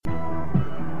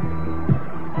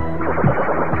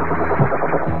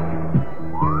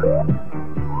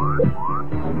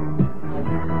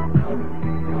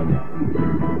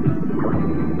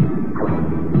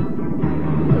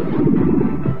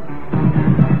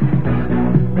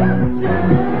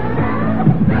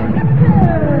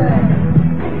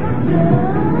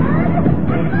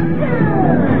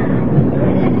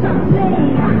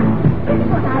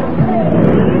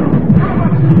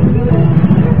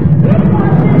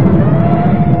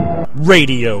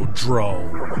Radiodrome.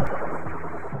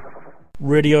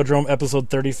 Radiodrome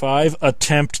episode 35,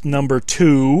 attempt number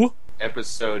 2.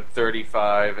 Episode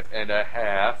 35 and a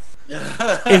half.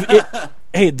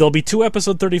 Hey, there'll be 2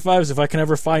 episode 35s if I can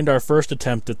ever find our first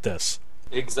attempt at this.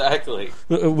 Exactly.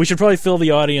 We should probably fill the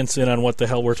audience in on what the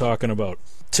hell we're talking about.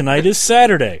 Tonight is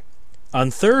Saturday. On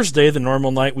Thursday, the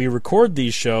normal night we record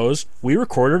these shows, we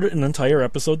recorded an entire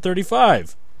episode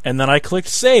 35. And then I clicked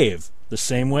save, the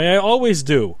same way I always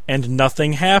do, and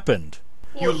nothing happened.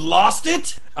 You lost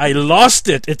it? I lost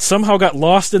it! It somehow got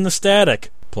lost in the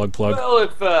static. Plug. Well,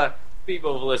 if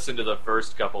people have listened to the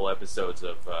first couple episodes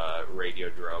of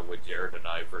Radiodrome when Jared and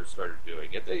I first started doing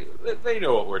it, they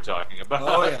know what we're talking about.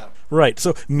 Oh, yeah. Right,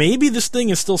 so maybe this thing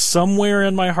is still somewhere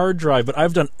in my hard drive, but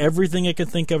I've done everything I could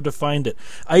think of to find it.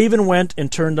 I even went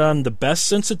and turned on the best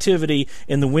sensitivity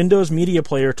in the Windows Media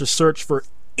Player to search for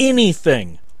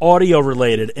anything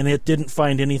audio-related, and it didn't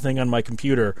find anything on my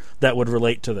computer that would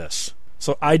relate to this.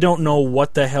 So I don't know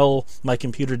what the hell my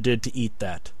computer did to eat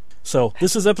that. So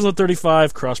this is episode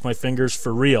 35, cross my fingers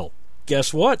for real.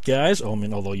 Guess what, guys? Oh, I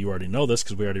mean, although you already know this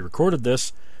because we already recorded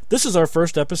this, this is our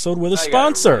first episode with a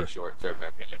sponsor. Really short-term.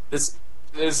 This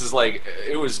is like,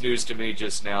 it was news to me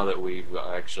just now that we've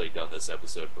actually done this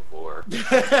episode before. You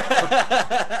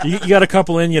got a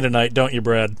couple in you tonight, don't you,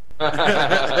 Brad?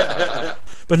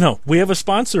 But no, we have a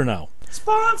sponsor now.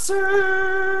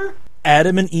 Sponsor!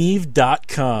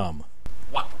 AdamandEve.com.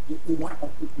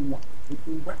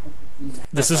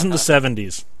 This isn't the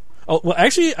 70s. Oh, well,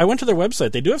 actually, I went to their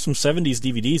website. They do have some 70s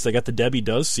DVDs. They got the Debbie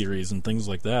Does series and things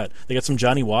like that. They got some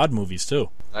Johnny Wad movies, too.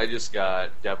 I just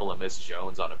got Devil and Miss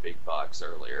Jones on a big box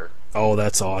earlier. Oh,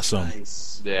 that's awesome.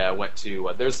 Nice. Yeah, I went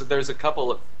to... there's a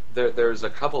couple of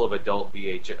adult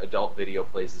video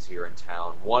places here in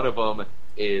town. One of them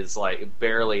is like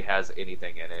barely has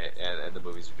anything in it, and the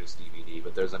movies are just DVD.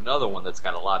 But there's another one that's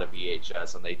got a lot of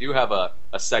VHS, and they do have a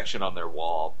section on their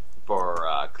wall for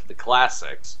the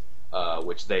classics,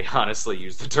 which they honestly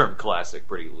use the term classic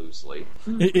pretty loosely.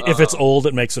 If it's old,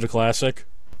 it makes it a classic.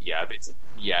 Yeah,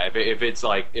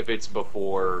 if it's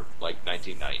before like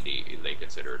 1990, they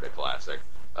consider it a classic.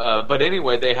 But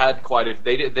anyway, they had quite a.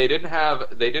 They didn't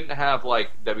have like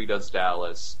Debbie Does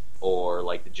Dallas or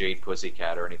like the Jade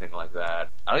Pussycat or anything like that.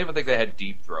 I don't even think they had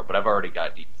Deep Throat, but I've already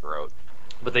got Deep Throat.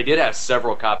 But they did have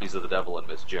several copies of The Devil and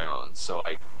Miss Jones, so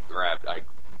I grabbed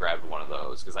one of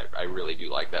those because I really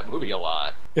do like that movie a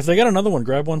lot. If they got another one,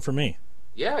 grab one for me.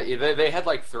 Yeah, they had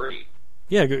like 3.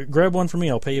 Yeah, grab one for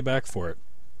me. I'll pay you back for it.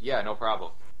 Yeah, no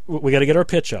problem. We got to get our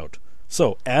pitch out.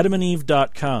 So,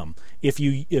 AdamandEve.com. If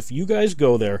you guys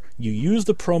go there, you use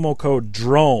the promo code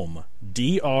DROME,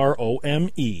 DROME,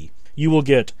 you will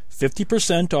get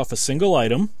 50% off a single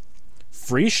item,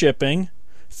 free shipping,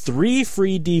 3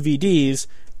 free DVDs,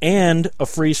 and a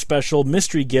free special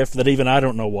mystery gift that even I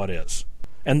don't know what is.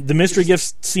 And the mystery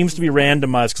gift seems to be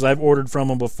randomized because I've ordered from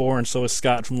them before, and so has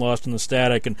Scott from Lost in the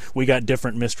Static, and we got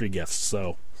different mystery gifts.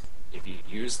 So, if you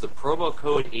use the promo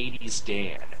code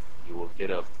 80sdan, you will get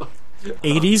a...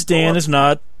 80s Dan is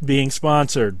not being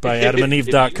sponsored by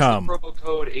AdamandEve.com. If you use the promo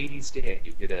code 80sdan,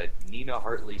 you get a Nina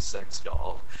Hartley sex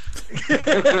doll.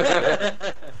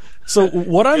 So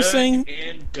what I'm saying...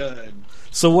 And done.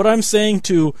 So what I'm saying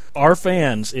to our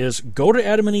fans is go to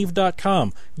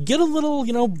AdamandEve.com, get a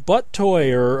little, butt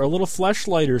toy or a little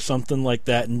fleshlight or something like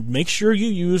that, and make sure you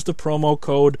use the promo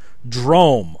code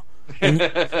DROME.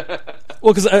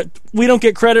 Well, because we don't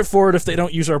get credit for it if they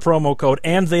don't use our promo code,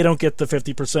 and they don't get the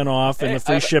 50% off and the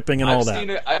free shipping and all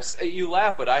that. You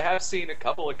laugh, but I have seen a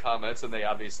couple of comments, and they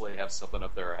obviously have something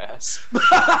up their ass.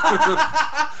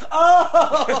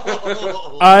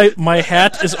 Oh! My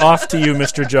hat is off to you,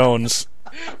 Mr. Jones.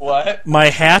 What? My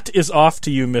hat is off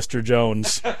to you, Mr.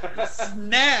 Jones.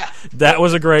 Snap! That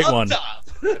was a great one.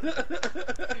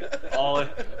 all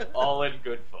in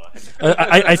good fun.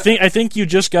 I think you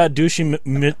just got douchey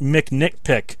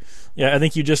McNickpick. Yeah, I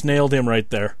think you just nailed him right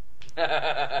there.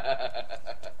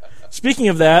 Speaking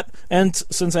of that, and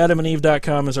since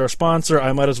AdamandEve.com is our sponsor,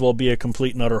 I might as well be a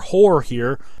complete and utter whore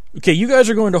here. Okay, you guys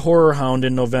are going to Horror Hound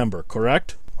in November,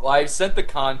 correct? Well, I sent the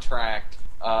contract.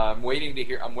 I'm waiting to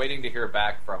hear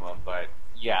back from them, but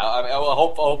yeah,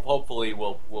 hopefully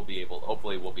we'll be able to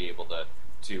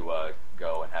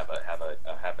go and have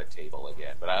a table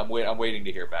again. But I'm waiting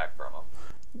to hear back from them.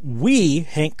 We,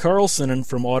 Hank Carlson and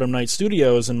from Autumn Night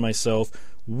Studios and myself,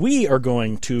 we are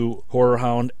going to Horror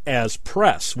Hound as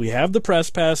press. We have the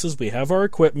press passes, we have our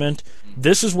equipment.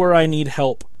 This is where I need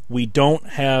help. We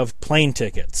don't have plane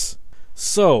tickets.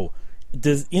 So,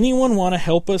 does anyone want to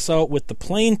help us out with the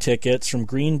plane tickets from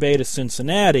Green Bay to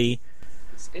Cincinnati?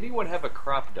 Does anyone have a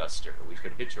crop duster? We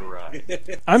could hitch a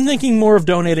ride. I'm thinking more of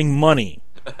donating money.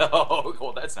 Oh,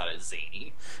 well, that's not as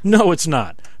zany. No, it's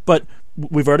not. But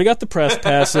we've already got the press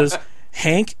passes.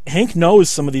 Hank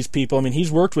knows some of these people. I mean,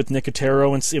 he's worked with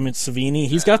Nicotero and Savini.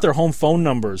 He's got their home phone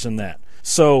numbers and that.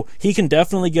 So he can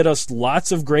definitely get us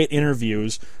lots of great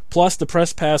interviews. Plus, the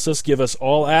press passes give us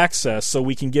all access, so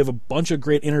we can give a bunch of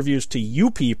great interviews to you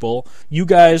people. You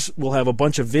guys will have a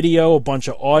bunch of video, a bunch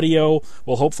of audio.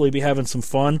 We'll hopefully be having some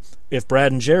fun. If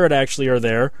Brad and Jared actually are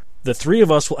there, the three of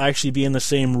us will actually be in the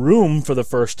same room for the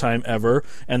first time ever,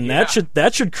 and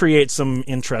that should create some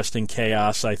interesting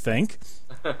chaos, I think.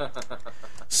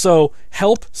 So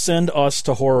help send us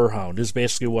to Horror Hound is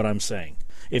basically what I'm saying.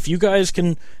 If you guys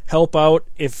can help out,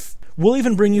 if we'll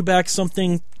even bring you back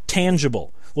something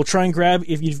tangible. We'll try and grab,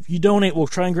 if you donate, we'll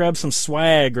try and grab some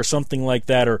swag or something like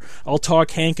that, or I'll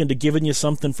talk Hank into giving you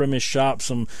something from his shop,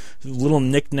 some little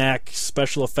knick-knack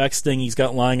special effects thing he's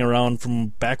got lying around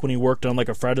from back when he worked on like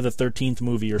a Friday the 13th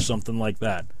movie or something like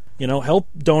that. You know, help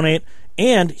donate.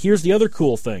 And here's the other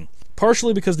cool thing.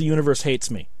 Partially because the universe hates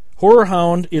me. Horror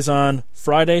Hound is on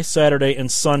Friday, Saturday,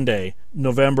 and Sunday,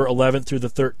 November 11th through the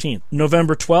 13th.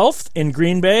 November 12th in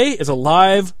Green Bay is a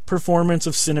live performance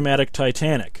of Cinematic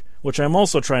Titanic, which I'm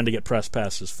also trying to get press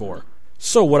passes for.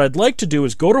 So what I'd like to do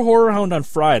is go to Horror Hound on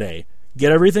Friday,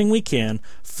 get everything we can,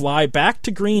 fly back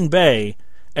to Green Bay,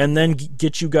 and then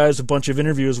get you guys a bunch of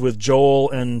interviews with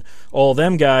Joel and all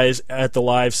them guys at the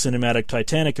live Cinematic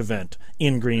Titanic event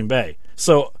in Green Bay.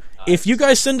 So if you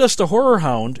guys send us to Horror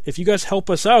Hound, if you guys help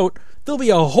us out, there'll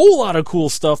be a whole lot of cool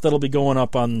stuff that'll be going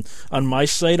up on my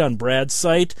site, on Brad's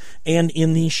site, and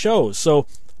in these shows. So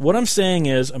what I'm saying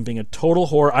is, I'm being a total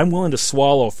whore. I'm willing to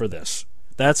swallow for this.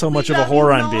 That's how much of a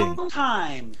whore I'm being.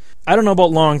 Time. I don't know about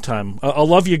long time. I'll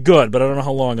love you good, but I don't know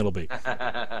how long it'll be.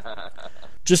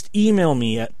 Just email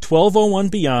me at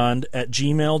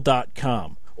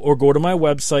 1201beyond@gmail.com. Or go to my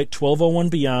website,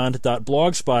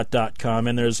 1201beyond.blogspot.com,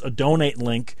 and there's a donate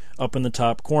link up in the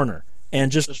top corner.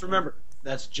 And just remember,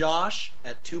 that's Josh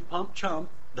at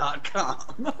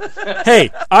twopumpchump.com. Hey,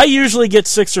 I usually get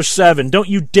 6 or 7. Don't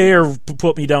you dare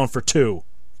put me down for 2.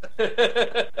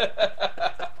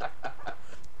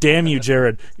 Damn you,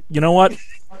 Jared. You know what?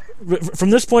 From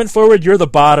this point forward, you're the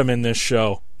bottom in this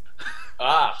show.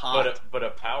 But a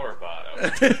power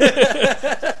bottom.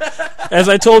 As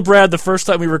I told Brad the first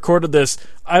time we recorded this,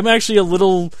 I'm actually a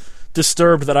little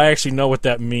disturbed that I actually know what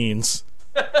that means.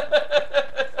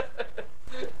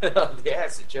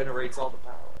 Yes, it generates all the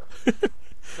power.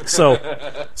 So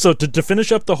to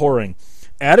finish up the whoring,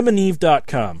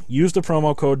 adamandeve.com. Use the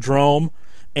promo code DROME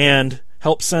and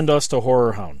help send us to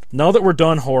Horror Hound. Now that we're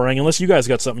done whoring, unless you guys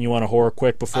got something you want to whore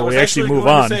quick before we actually move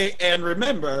on. And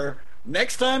remember,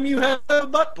 next time you have a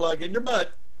butt plug in your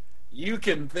butt, you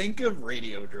can think of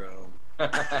Radiodrome.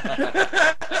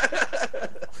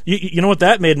 You know what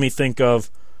that made me think of?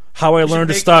 How I learned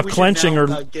to stop clenching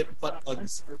get butt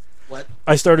plugs. What?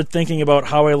 I started thinking about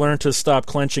how I learned to stop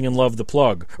clenching and love the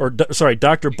plug. Or, sorry,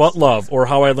 Dr. Butt Love, or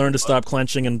how I learned to stop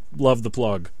clenching and love the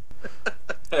plug.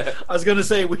 I was going to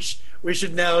say we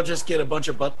should now just get a bunch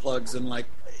of butt plugs and, like,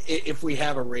 if we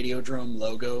have a Radiodrome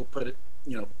logo, put it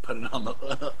on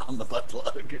the butt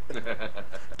plug.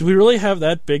 Do we really have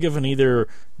that big of an either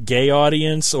gay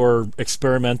audience or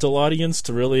experimental audience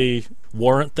to really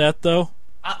warrant that, though?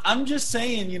 I'm just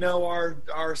saying,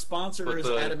 our sponsor is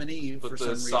Adam and Eve for some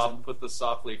reason. Put the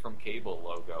Softly from Cable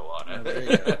logo on it. Oh, there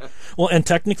you go. Well, and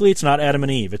technically it's not Adam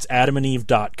and Eve. It's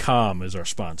adamandeve.com is our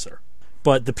sponsor.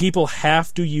 But the people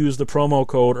have to use the promo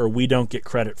code or we don't get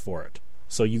credit for it.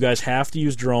 So you guys have to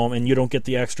use Drome, and you don't get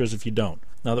the extras if you don't.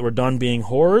 Now that we're done being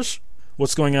whores,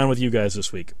 what's going on with you guys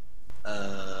this week?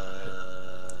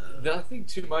 Nothing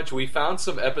too much. We found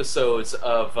some episodes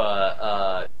of...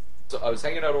 So I was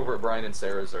hanging out over at Brian and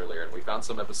Sarah's earlier, and we found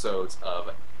some episodes of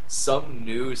some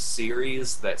new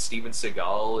series that Steven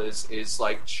Seagal is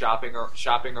like shopping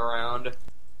around.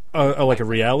 Like a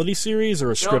reality series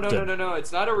or a scripted? No.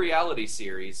 It's not a reality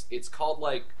series. It's called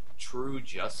like True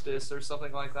Justice or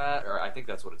something like that, or I think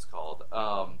that's what it's called.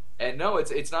 And no,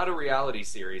 it's not a reality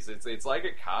series. It's like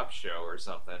a cop show or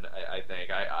something. I think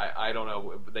I don't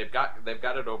know. They've got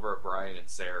it over at Brian and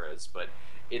Sarah's, but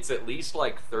it's at least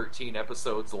like 13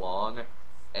 episodes long,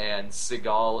 and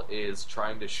Seagal is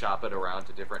trying to shop it around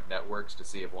to different networks to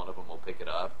see if one of them will pick it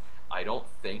up. I don't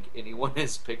think anyone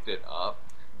has picked it up,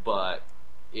 but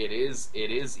it is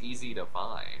easy to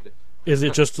find. Is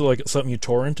it just like something you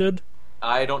torrented?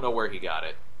 I don't know where he got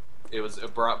it. It was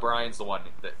Brian's the one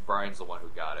who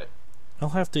got it. I'll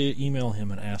have to email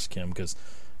him and ask him because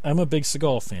I'm a big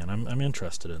Seagal fan. I'm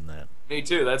interested in that. Me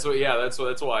too. That's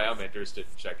why I'm interested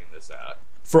in checking this out.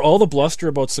 for all the bluster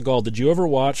about Seagal, did you ever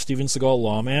watch Steven Seagal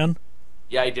Lawman?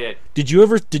 Yeah, I did. Did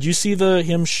you see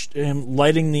him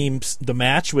lighting the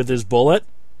match with his bullet?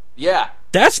 Yeah.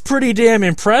 That's pretty damn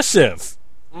impressive.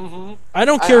 Mm-hmm. I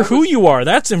don't care who you are.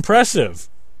 That's impressive.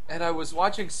 And I was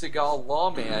watching Seagal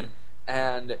Lawman,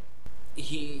 and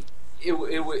it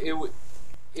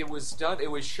was done.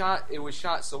 It was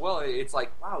shot so well. It's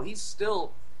like, wow, he's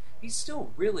still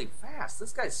really fast.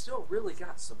 This guy's still really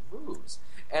got some moves.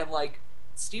 And like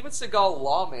Steven Seagal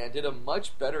Lawman did a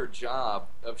much better job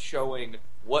of showing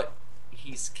what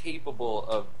he's capable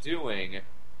of doing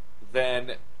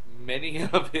than many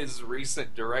of his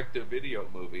recent direct-to-video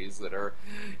movies that are,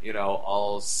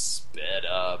 all sped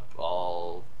up,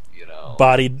 all,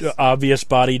 obvious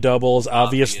body doubles,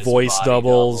 obvious voice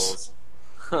doubles.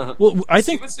 Well, I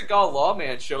think Steven Seagal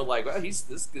Lawman showed like, well,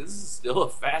 this is still a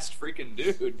fast freaking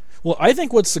dude. Well, I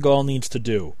think what Seagal needs to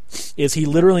do is he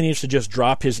literally needs to just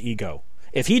drop his ego.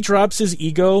 If he drops his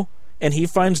ego and he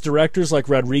finds directors like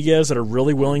Rodriguez that are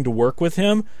really willing to work with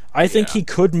him, I think he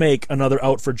could make another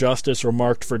Out for Justice or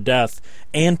Marked for Death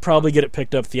and probably get it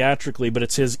picked up theatrically, but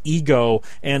it's his ego,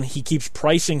 and he keeps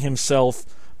pricing himself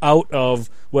out of,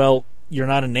 well, you're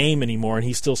not a name anymore, and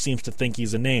he still seems to think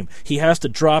he's a name. He has to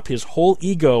drop his whole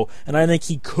ego, and I think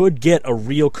he could get a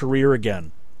real career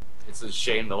again. It's a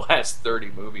shame the last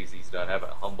 30 movies he's done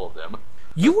haven't humbled him.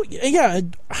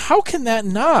 How can that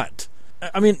not?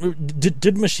 I mean, did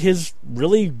his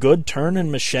really good turn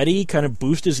in Machete kind of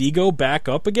boost his ego back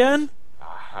up again?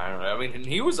 I don't know. I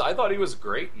mean, I thought he was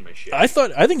great in Machete. I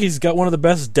think he's got one of the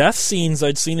best death scenes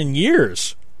I'd seen in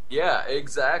years. Yeah,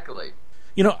 exactly.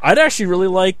 I'd actually really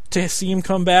like to see him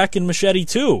come back in Machete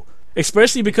too,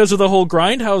 especially because of the whole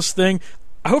Grindhouse thing.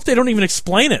 I hope they don't even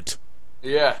explain it.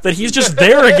 Yeah, that he's just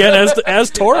there again as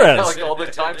Torres. like all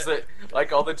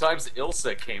the times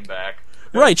Ilsa came back.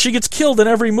 Right, she gets killed in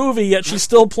every movie, yet she's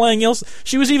still playing Ilsa.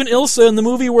 She was even Ilsa in the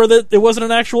movie where it wasn't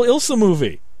an actual Ilsa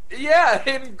movie. Yeah,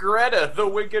 in Greta, the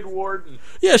Wicked Warden.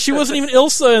 Yeah, she wasn't even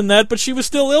Ilsa in that, but she was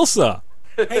still Ilsa.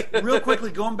 Hey, real quickly,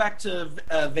 going back to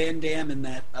Van Damme in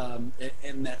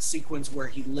that sequence where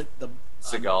he lit the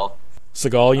Seagal.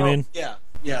 Seagal, you mean?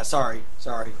 Yeah. Sorry.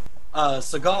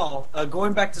 Seagal.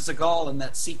 Going back to Seagal in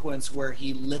that sequence where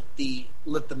he lit the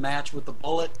match with the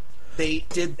bullet. They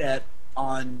did that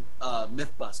on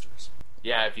MythBusters.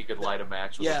 Yeah, if you could light a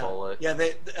match with a bullet.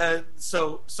 Yeah,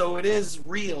 so it is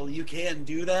real. You can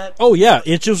do that. Oh yeah,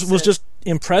 it was just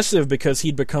impressive because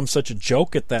he'd become such a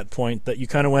joke at that point that you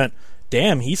kind of went,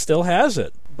 "Damn, he still has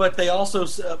it." But they also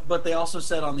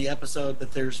said on the episode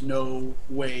that there's no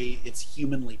way it's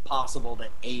humanly possible to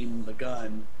aim the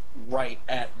gun right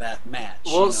at that match.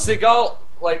 Well, Seagal,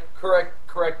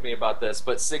 correct me about this,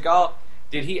 but Seagal,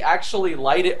 did he actually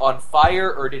light it on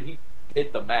fire or did he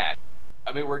hit the match?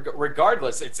 I mean,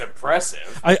 regardless, it's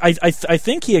impressive. I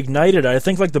think he ignited it. I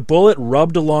think the bullet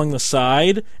rubbed along the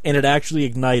side and it actually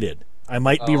ignited. I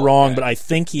might be wrong, but I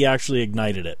think he actually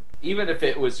ignited it. Even if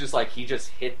it was just he just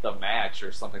hit the match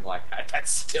or something like that,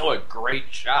 that's still a great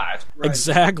shot. Right.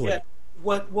 Exactly. Yeah.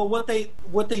 What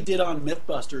they did on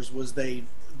MythBusters was they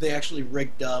actually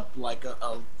rigged up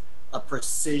a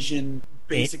precision,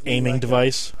 basically aiming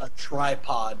device, a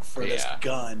tripod for this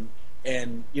gun,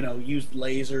 and used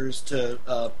lasers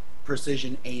to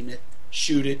precision aim it,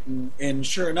 shoot it, and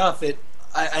sure enough,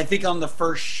 I think on the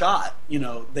first shot,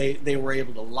 they were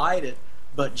able to light it,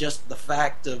 but just the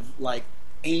fact of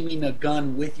aiming a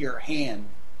gun with your hand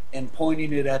and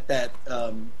pointing it at that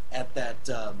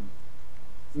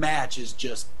match is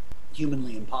just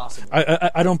humanly impossible.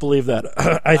 I don't believe that.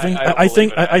 I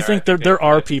think there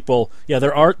are people. Yeah,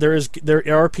 there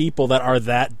are people that are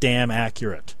that damn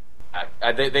accurate.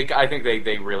 I think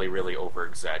they really, really over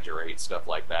exaggerate stuff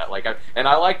like that. And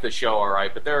I like the show, all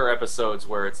right, but there are episodes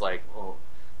where it's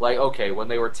okay, when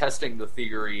they were testing the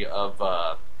theory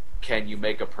of can you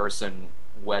make a person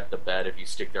wet the bed if you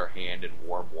stick their hand in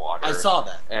warm water? I saw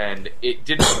that, and it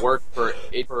didn't work for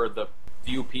the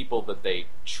few people that they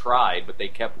tried, but they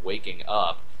kept waking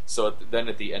up. So then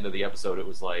at the end of the episode, it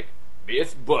was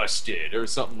myth busted or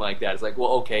something like that. It's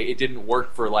well, okay, it didn't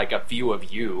work for a few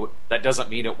of you. That doesn't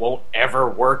mean it won't ever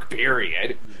work,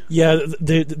 period. Yeah,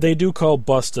 they do call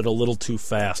busted a little too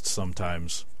fast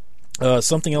sometimes.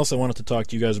 Something else I wanted to talk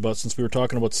to you guys about, since we were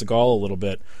talking about Seagal a little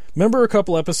bit. Remember a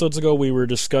couple episodes ago we were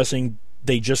discussing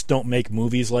they just don't make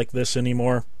movies like this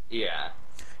anymore? Yeah.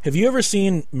 Have you ever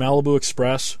seen Malibu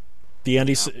Express? The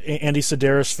Andy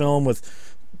Sedaris film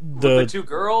with the two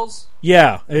girls?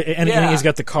 Yeah, and he's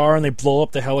got the car and they blow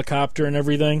up the helicopter and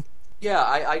everything. Yeah,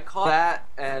 I caught that,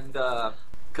 and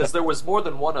because there was more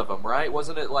than one of them, right?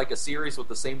 Wasn't it a series with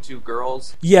the same two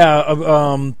girls?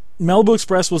 Yeah, Malibu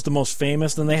Express was the most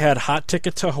famous. Then they had Hot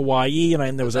Ticket to Hawaii,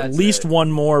 and there was at least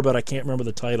one more, but I can't remember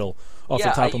the title off the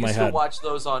top of my head. I used to watch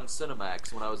those on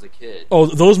Cinemax when I was a kid. Oh,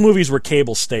 those movies were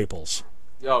cable staples.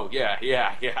 Oh,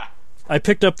 yeah. I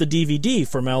picked up the DVD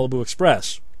for Malibu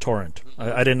Express, torrent.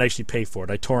 I didn't actually pay for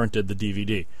it. I torrented the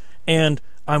DVD. And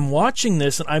I'm watching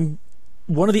this, and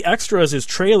one of the extras is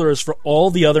trailers for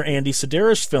all the other Andy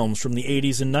Sedaris films from the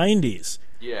 80s and 90s.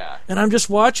 Yeah. And I'm just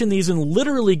watching these and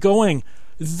literally going,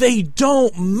 they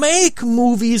don't make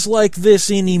movies like this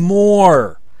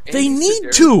anymore. They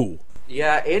need to.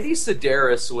 Yeah, Andy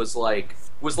Sedaris was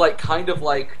kind of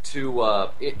like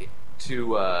to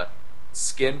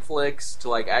skin flicks, to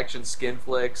like action skin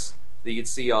flicks that you'd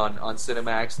see on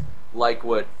Cinemax, like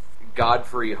what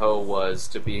Godfrey Ho was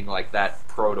to being like that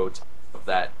prototype of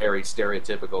that very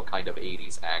stereotypical kind of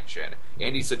 80s action.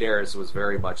 Andy Sedaris was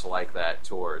very much like that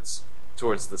towards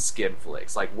the skin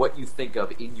flicks, like what you think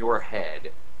of in your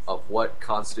head of what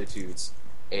constitutes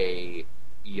a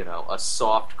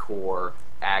softcore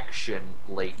action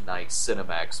late night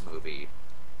Cinemax movie.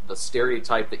 The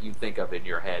stereotype that you think of in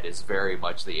your head is very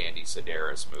much the Andy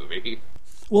Sedaris movie.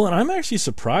 Well, and I'm actually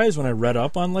surprised when I read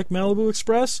up on like Malibu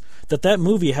Express that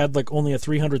movie had like only a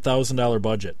 $300,000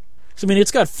 budget. So, I mean,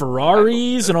 it's got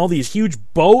Ferraris and all these huge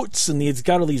boats, and it's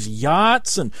got all these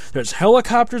yachts, and there's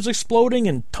helicopters exploding,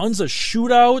 and tons of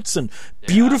shootouts, and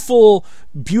beautiful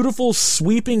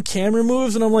sweeping camera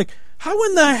moves. And I'm like, how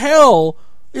in the hell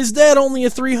is that only a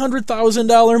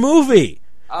 $300,000 movie?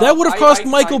 That would have cost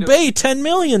Michael Bay $10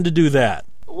 million to do that.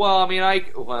 Well, I mean, I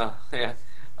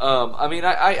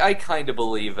kind of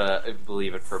believe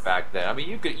it for back then. I mean,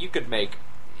 you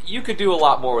could do a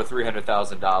lot more with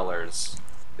 $300,000.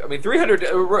 I mean,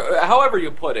 however you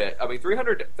put it. I mean,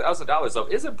 $300,000 though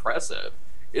is impressive.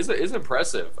 Is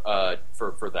impressive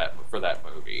for that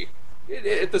movie.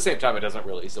 At the same time, it doesn't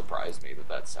really surprise me that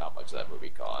that's how much that movie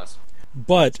cost.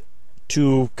 But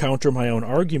to counter my own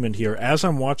argument here, as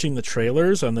I'm watching the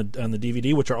trailers on the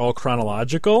DVD, which are all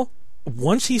chronological,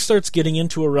 once he starts getting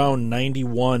into around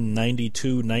 91,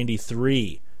 92,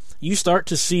 93, you start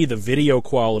to see the video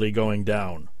quality going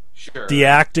down. Sure. The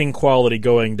acting quality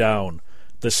going down.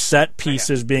 The set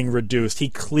pieces being reduced. He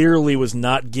clearly was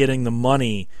not getting the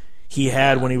money he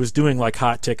had when he was doing like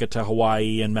Hot Ticket to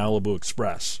Hawaii and Malibu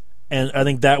Express. And I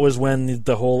think that was when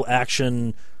the whole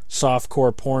action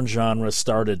softcore porn genre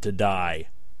started to die.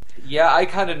 Yeah, I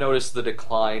kind of noticed the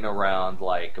decline around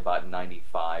like about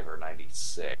 95 or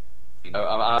 96.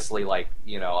 Honestly, like,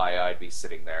 I'd be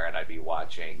sitting there and I'd be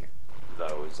watching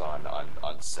those on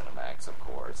Cinemax, of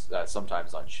course,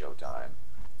 sometimes on Showtime.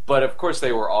 But of course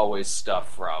they were always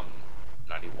stuff from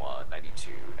 91, 92,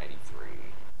 93.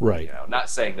 Right. Not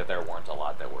saying that there weren't a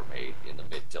lot that were made in the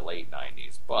mid to late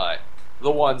 90s, but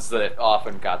the ones that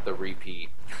often got the repeat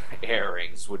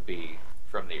airings would be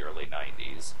from the early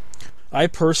 90s. I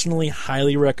personally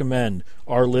highly recommend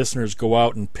our listeners go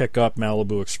out and pick up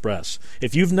Malibu Express.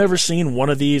 If you've never seen one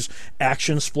of these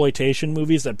action-sploitation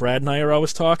movies that Brad and I are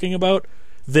always talking about,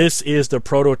 this is the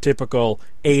prototypical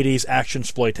 80s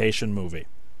action-sploitation movie.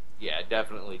 Yeah,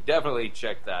 definitely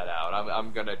check that out.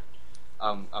 I'm gonna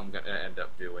end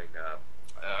up doing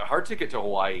Hard Ticket to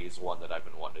Hawaii is one that I've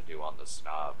been wanting to do on the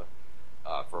Snob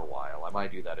for a while. I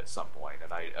might do that at some point.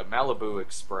 And Malibu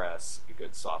Express, a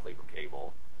good softly for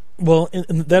cable. Well,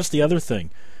 and that's the other thing.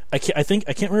 I can't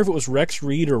remember if it was Rex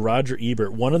Reed or Roger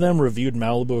Ebert. One of them reviewed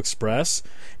Malibu Express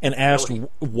and asked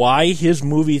why his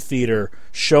movie theater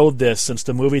showed this, since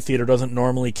the movie theater doesn't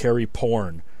normally carry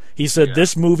porn. He said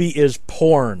this movie is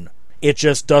porn. It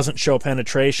just doesn't show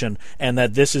penetration, and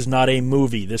that this is not a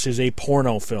movie. This is a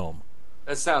porno film.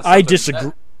 That sounds. I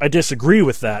disagree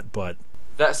with that, but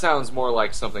that sounds more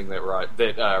like something that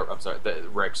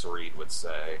Rex Reed would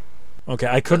say. Okay,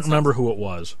 I couldn't remember who it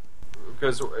was.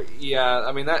 Because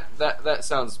I mean that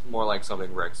sounds more like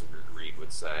something Rex Reed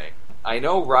would say. I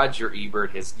know Roger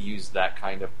Ebert has used that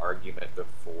kind of argument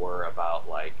before about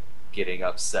like getting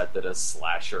upset that a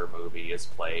slasher movie is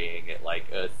playing at like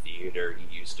a theater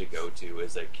he used to go to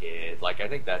as a kid. Like, I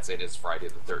think that's in his Friday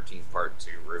the 13th Part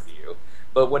 2 review.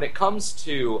 But when it comes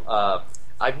to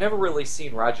I've never really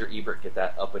seen Roger Ebert get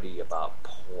that uppity about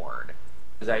porn.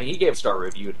 I mean, he gave a star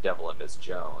review to Devil and Miss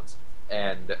Jones,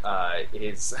 and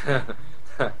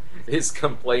his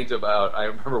complaint about, I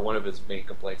remember one of his main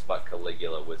complaints about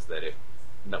Caligula was that it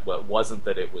wasn't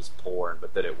that it was porn,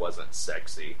 but that it wasn't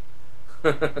sexy.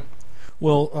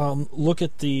 Well, look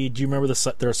at do you remember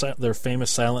their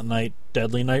famous Silent Night,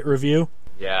 Deadly Night review?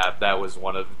 Yeah, that was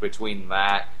between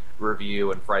that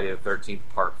review and Friday the 13th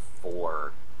Part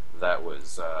 4, that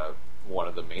was one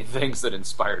of the main things that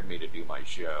inspired me to do my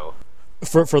show.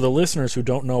 For the listeners who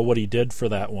don't know what he did for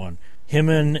that one, him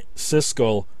and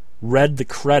Siskel read the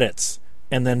credits,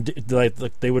 and then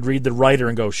they would read the writer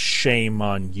and go, "Shame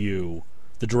on you."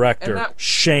 The director,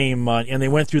 shame on, and they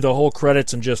went through the whole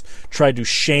credits and just tried to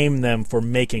shame them for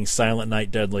making Silent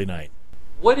Night, Deadly Night.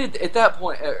 What did, at that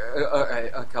point,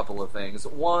 a couple of things.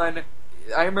 One,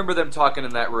 I remember them talking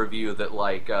in that review that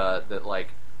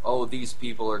oh, these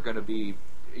people are going to be,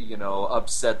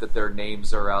 upset that their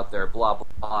names are out there, blah, blah,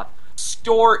 blah.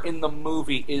 Store in the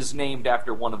movie is named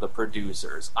after one of the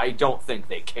producers. I don't think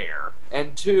they care.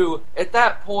 And two, at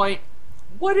that point,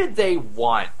 what did they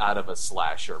want out of a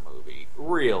slasher movie?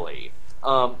 Really?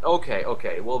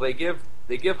 Okay. Well, they give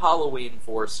Halloween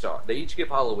 4 stars. They each give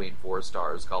Halloween 4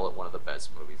 stars. Call it one of the best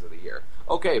movies of the year.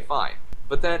 Okay, fine.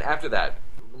 But then after that,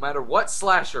 no matter what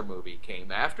slasher movie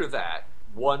came after that,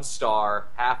 1 star,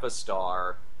 half a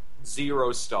star,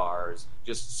 0 stars,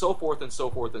 just so forth and so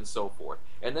forth and so forth.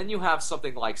 And then you have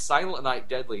something like Silent Night,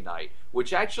 Deadly Night,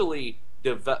 which actually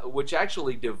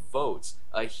devotes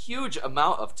a huge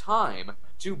amount of time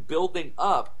to building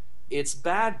up its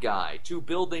bad guy, to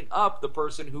building up the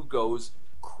person who goes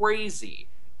crazy.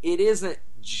 It isn't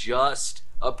just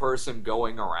a person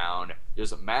going around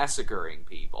just massacring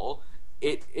people.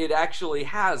 It actually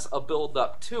has a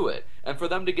build-up to it. And for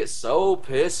them to get so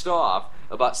pissed off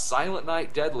about Silent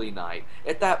Night, Deadly Night,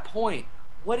 at that point,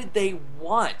 what did they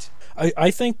want?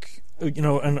 I think,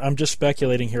 and I'm just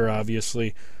speculating here,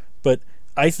 obviously, but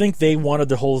I think they wanted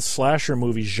the whole slasher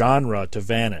movie genre to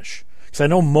vanish. Because I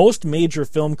know most major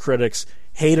film critics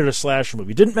hated a slasher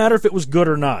movie. It didn't matter if it was good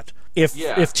or not.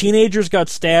 If teenagers got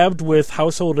stabbed with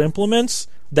household implements,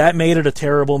 that made it a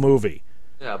terrible movie.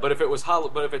 Yeah, but if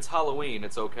it's Halloween,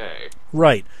 it's okay.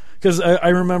 Right. Because I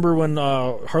remember when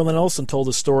Harlan Ellison told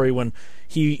a story when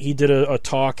he did a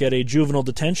talk at a juvenile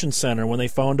detention center when they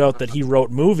found out that he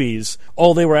wrote movies.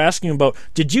 All they were asking him about,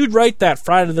 did you write that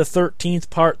Friday the 13th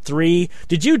Part 3?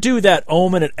 Did you do that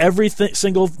Omen? And every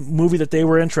single movie that they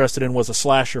were interested in was a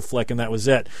slasher flick, and that was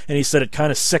it. And he said it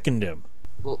kind of sickened him.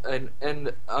 Well,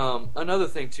 and another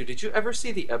thing, too, did you ever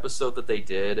see the episode that they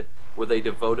did where they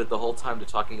devoted the whole time to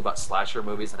talking about slasher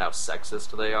movies and how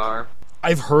sexist they are?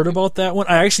 I've heard about that one.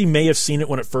 I actually may have seen it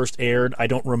when it first aired. I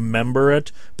don't remember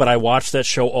it, but I watched that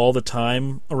show all the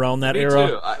time around that era.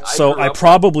 Too. I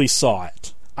probably saw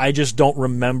it. I just don't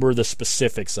remember the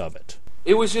specifics of it.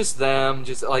 It was just them,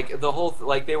 just like the whole,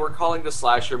 like they were calling the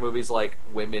slasher movies like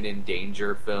women in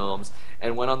danger films,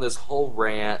 and went on this whole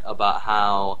rant about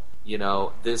how,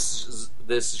 this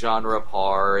genre of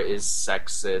horror is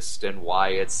sexist and why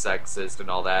it's sexist and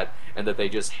all that, and that they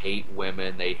just hate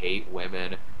women, they hate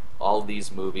women. All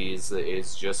these movies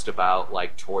is just about,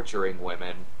 like, torturing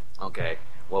women. Okay,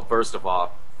 well, first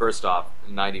off,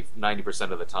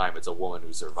 90% of the time it's a woman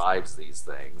who survives these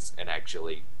things and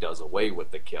actually does away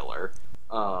with the killer.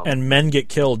 And men get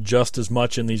killed just as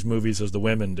much in these movies as the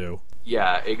women do.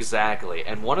 Yeah, exactly.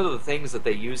 And one of the things that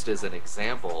they used as an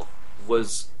example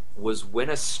was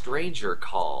When a Stranger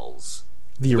Calls.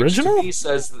 The original?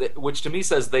 Which to me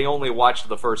says they only watched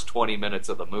the first 20 minutes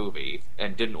of the movie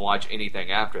and didn't watch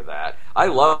anything after that. I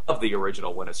love the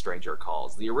original When a Stranger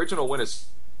Calls. The original When a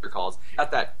Stranger Calls, at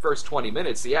that first 20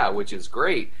 minutes, yeah, which is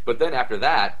great, but then after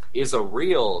that is a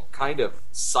real kind of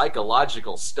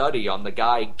psychological study on the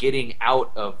guy getting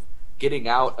out of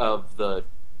the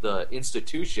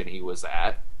institution he was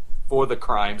at for the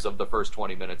crimes of the first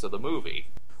 20 minutes of the movie.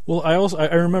 Well, I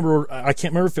remember, I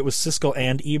can't remember if it was Siskel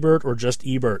and Ebert or just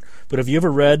Ebert, but have you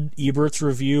ever read Ebert's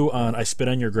review on I Spit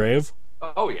on Your Grave?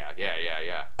 Oh, yeah.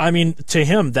 I mean, to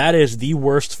him, that is the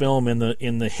worst film in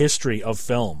the history of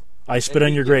film. I Spit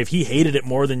on Your Grave. He hated it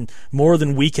more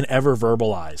than we can ever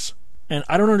verbalize. And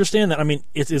I don't understand that. I mean,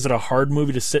 is it a hard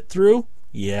movie to sit through?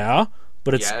 Yeah,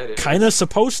 but it's kind of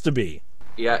supposed to be.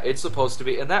 Yeah, it's supposed to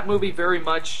be. And that movie very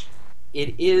much,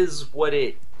 it is what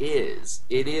it is.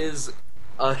 It is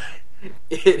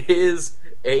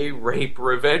a rape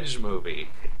revenge movie.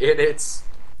 In its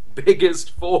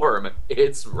biggest form,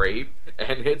 it's rape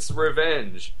and it's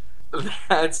revenge. And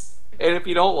if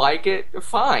you don't like it,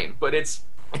 fine. But it's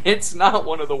not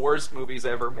one of the worst movies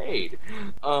ever made.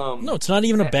 No, it's not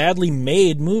even a badly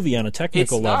made movie on a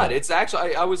technical level. It's not. It's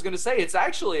actually, I was going to say, it's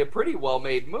actually a pretty well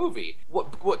made movie.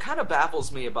 What kind of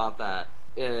baffles me about that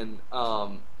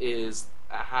is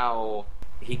how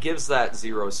he gives that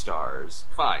 0 stars.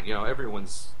 Fine,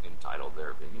 everyone's entitled to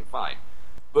their opinion. Fine,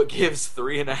 but gives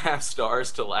 3.5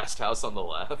 stars to Last House on the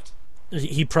Left.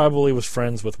 He probably was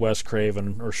friends with Wes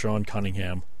Craven or Sean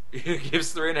Cunningham. He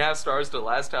gives 3.5 stars to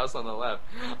Last House on the Left.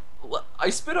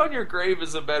 I Spit on Your Grave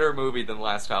is a better movie than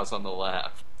Last House on the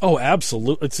Left. Oh,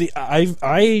 absolutely. See,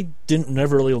 I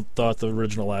never really thought the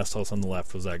original Last House on the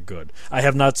Left was that good. I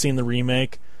have not seen the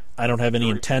remake. I don't have any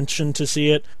intention to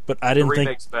see it, but I didn't think... The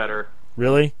remake's better.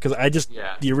 Really? Because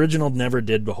the original never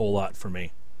did a whole lot for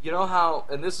me. You know how,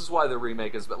 and this is why the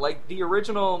remake is, but like the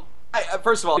original,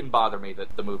 first of all, it didn't bother me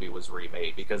that the movie was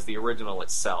remade, because the original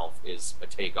itself is a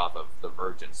takeoff of The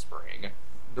Virgin Spring.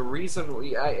 The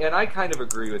reason, and I kind of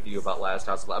agree with you about Last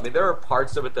House. I mean, there are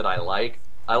parts of it that I like.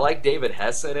 I like David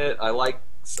Hess in it. I like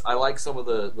some of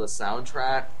the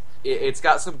soundtrack. It's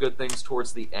got some good things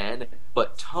towards the end,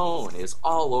 but tone is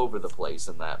all over the place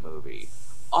in that movie.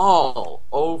 All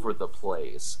over the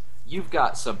place. You've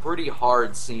got some pretty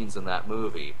hard scenes in that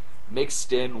movie,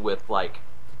 mixed in with like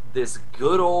this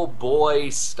good old boy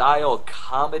style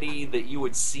comedy that you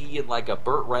would see in like a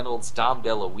Burt Reynolds, Dom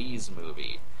DeLuise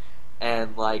movie.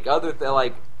 And like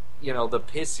the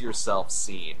piss yourself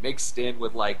scene mixed in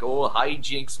with like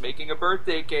hijinks making a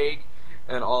birthday cake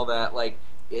and all that. Like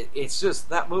it's just,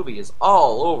 that movie is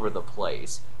all over the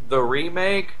place. The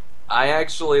remake, I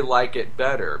actually like it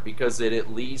better because it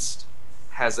at least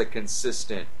has a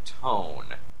consistent tone.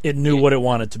 It knew what it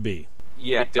wanted to be.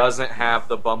 Yeah, it doesn't have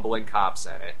the bumbling cops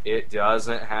in it. It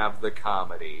doesn't have the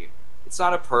comedy. It's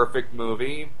not a perfect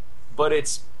movie, but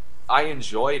I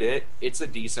enjoyed it. It's a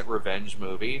decent revenge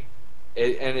movie.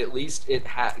 And at least it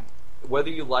had, whether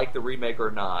you like the remake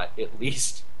or not, at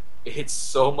least it's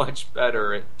so much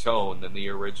better at tone than the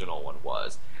original one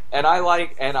was. And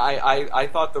I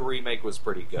thought the remake was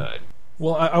pretty good.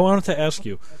 Well, I wanted to ask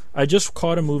you, I just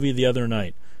caught a movie the other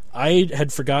night. I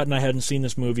had forgotten I hadn't seen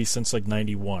this movie since like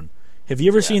 91. Have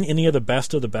you ever seen any of the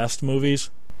best movies?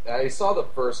 I saw the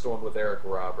first one with Eric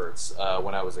Roberts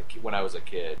when I was a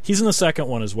kid. He's in the second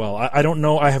one as well. I don't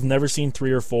know. I have never seen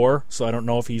 3 or 4, so I don't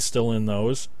know if he's still in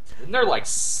those. Isn't there like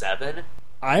 7?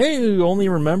 I only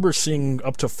remember seeing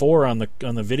up to 4 on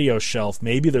the video shelf.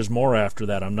 Maybe there's more after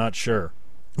that. I'm not sure.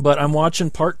 But I'm watching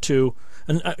part 2,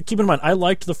 and keep in mind, I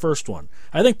liked the first one.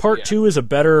 I think part 2 is a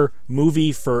better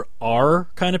movie for our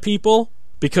kind of people,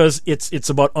 because it's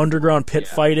about underground pit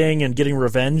fighting and getting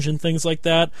revenge and things like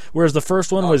that. Whereas the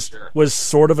first one was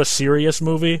sort of a serious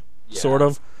movie, sort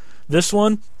of. This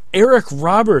one, Eric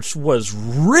Roberts was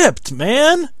ripped,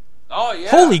 man. Oh yeah!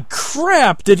 Holy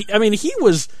crap! He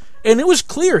was, and it was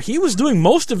clear he was doing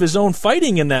most of his own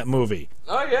fighting in that movie.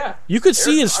 Oh yeah! You could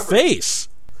see his face.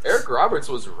 Eric Roberts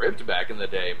was ripped back in the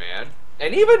day, man.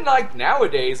 And even like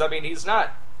nowadays, I mean, he's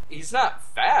not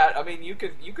fat. I mean, you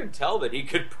can tell that he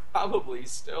could probably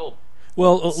still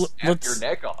snap your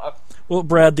neck off. Well,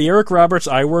 Brad, the Eric Roberts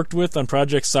I worked with on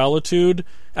Project Solitude,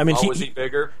 I mean, was he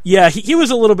bigger? Yeah, he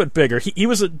was a little bit bigger. He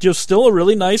was just still a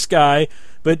really nice guy,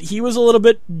 but he was a little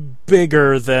bit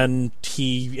bigger than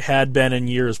he had been in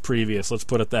years previous. Let's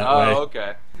put it that way. Oh,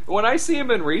 okay. When I see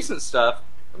him in recent stuff,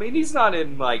 I mean, he's not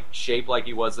in like shape like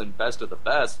he was in Best of the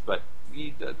Best, but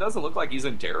he doesn't look like he's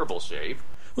in terrible shape.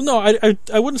 Well, no,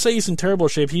 I wouldn't say he's in terrible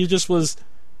shape. He just was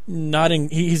not in.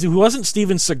 He wasn't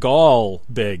Steven Seagal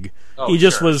big. Oh, he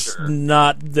just was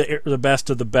not the best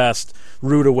of the best.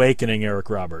 Rude Awakening, Eric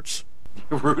Roberts.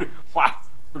 Wow,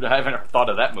 I haven't thought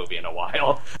of that movie in a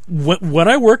while. When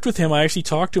I worked with him, I actually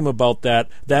talked to him about that.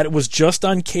 That it was just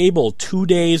on cable 2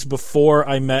 days before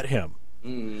I met him.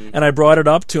 And I brought it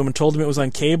up to him and told him it was on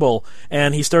cable,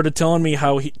 and he started telling me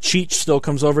how Cheech still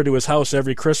comes over to his house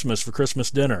every Christmas for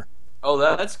Christmas dinner. Oh,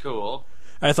 that's cool.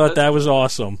 I thought that was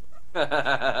awesome.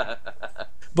 But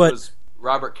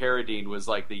Robert Carradine was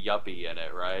like the yuppie in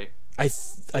it, right? I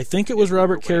think it was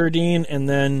Robert Carradine, and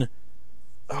then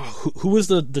who was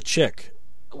the chick?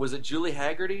 Was it Julie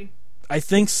Haggerty? I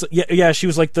think so. Yeah, she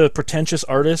was like the pretentious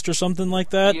artist or something like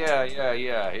that.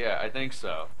 Yeah. I think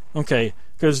so. Okay,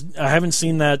 because I haven't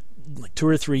seen that like 2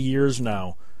 or 3 years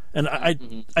now, and I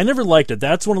never liked it.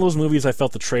 That's one of those movies I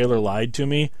felt the trailer lied to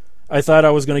me. I thought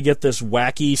I was going to get this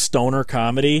wacky stoner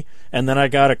comedy, and then I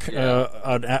got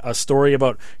a story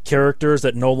about characters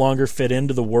that no longer fit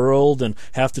into the world and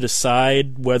have to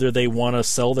decide whether they want to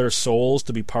sell their souls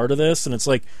to be part of this. And it's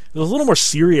like, it was a little more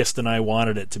serious than I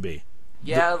wanted it to be.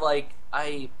 Yeah,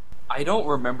 I don't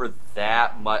remember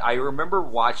that much. I remember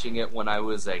watching it when I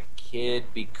was a kid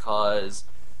because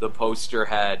the poster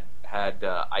had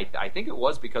I think it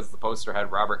was because the poster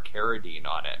had Robert Carradine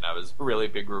on it, and I was a really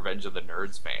big Revenge of the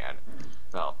Nerds fan.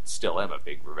 Well, still am a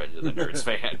big Revenge of the Nerds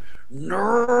fan.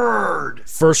 Nerd!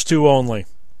 First 2 only.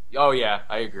 Oh yeah,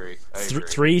 I agree.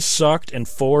 3 sucked, and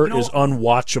 4 is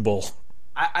unwatchable.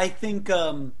 I think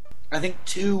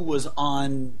 2 was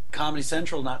on Comedy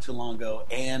Central not too long ago,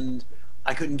 and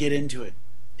I couldn't get into it.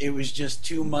 It was just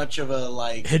too much of a,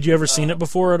 like... Had you ever seen it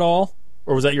before at all?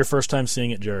 Or was that your first time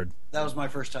seeing it, Jared? That was my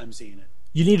first time seeing it.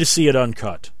 You need to see it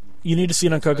uncut. You need to see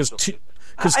it uncut because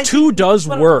I two think- does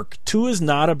but- work. Two is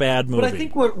not a bad movie. But I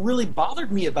think what really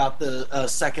bothered me about the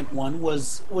second one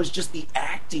was just the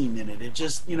acting in it. It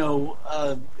just, I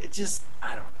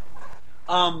don't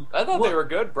know. I thought they were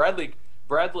good. Bradley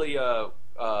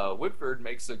Whitford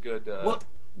makes a good.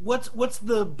 What's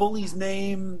the bully's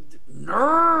name?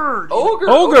 Nerd. Ogre.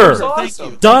 Ogre's Thank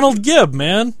awesome. you. Donald Gibb,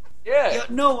 man. Yeah. Yeah,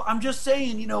 no, I'm just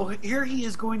saying, here he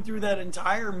is going through that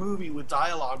entire movie with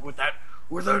dialogue with that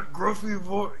gruffy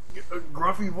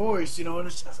voice, and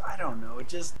it's just, I don't know, it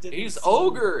just didn't He's seem-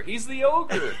 Ogre. He's the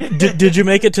Ogre. Did you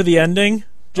make it to the ending,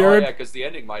 Jared? Oh, yeah, because the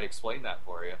ending might explain that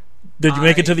for you. Did you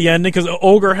make it to the ending? Because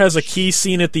Ogre has a key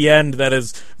scene at the end that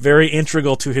is very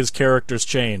integral to his character's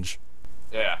change.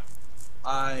 Yeah.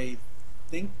 I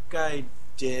think I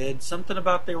did something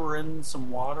about they were in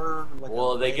some water. Like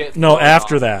Well, they get No, thrown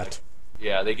after off, that.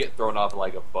 Yeah, they get thrown off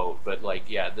like a boat, but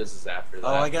this is after that.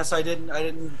 Oh, I guess I didn't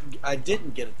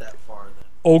get it that far then.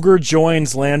 Ogre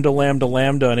joins Lambda Lambda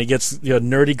Lambda, and he gets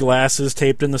nerdy glasses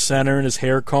taped in the center, and his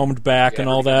hair combed back, Yeah, and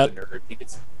all he that. becomes a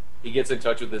nerd. He gets in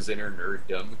touch with his inner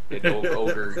nerddom, and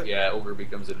Ogre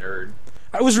becomes a nerd.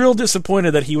 I was real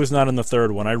disappointed that he was not in the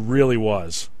third one. I really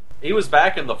was. He was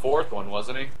back in the fourth one,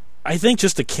 wasn't he? I think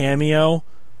just a cameo.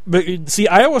 But see,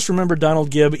 I always remember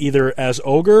Donald Gibb either as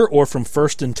Ogre or from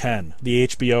First and 10, the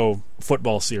HBO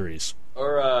football series.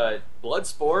 Or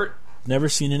Bloodsport. Never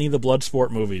seen any of the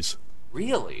Bloodsport movies.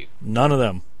 Really? None of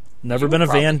them. Never been a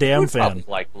Van Damme fan.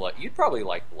 You'd probably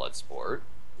like Bloodsport.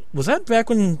 Was that back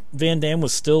when Van Damme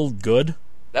was still good?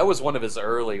 That was one of his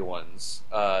early ones.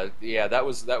 Yeah, that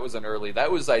was an early.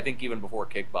 That was, I think, even before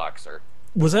Kickboxer.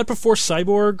 Was that before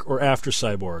Cyborg or after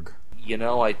Cyborg?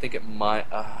 I think it might.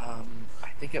 I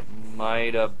think it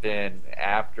might have been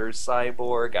after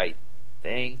Cyborg. I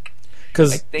think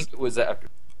it was after.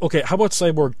 Okay, how about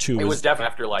Cyborg 2? It was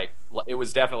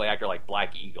definitely after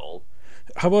Black Eagle.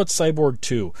 How about Cyborg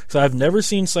 2? So I've never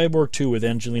seen Cyborg 2 with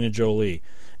Angelina Jolie.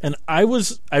 And I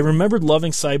remembered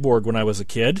loving Cyborg when I was a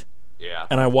kid. Yeah.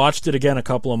 And I watched it again a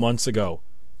couple of months ago.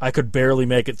 I could barely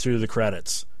make it through the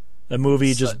credits. The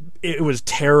movie it was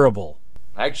terrible.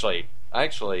 I actually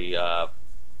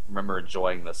remember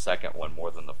enjoying the second one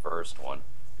more than the first one.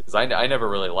 Because I never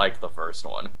really liked the first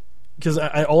one. Because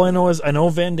all I know is I know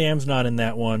Van Damme's not in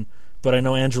that one, but I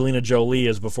know Angelina Jolie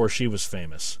is before she was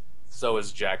famous. So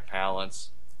is Jack Palance.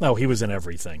 Oh, he was in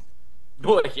everything.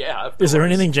 Well, yeah. Is there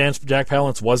anything Jack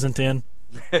Palance wasn't in?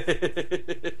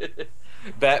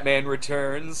 Batman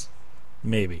Returns.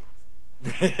 Maybe.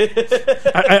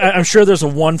 I'm sure there's a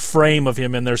one frame of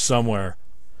him in there somewhere.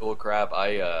 Oh crap!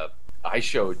 I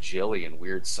showed Jillian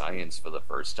Weird Science for the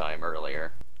first time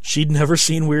earlier. She'd never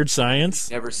seen Weird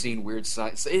Science? Never seen Weird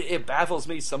Science. It baffles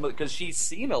me because she's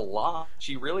seen a lot.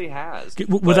 She really has.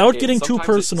 Without getting too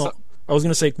personal, I was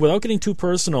going to say, without getting too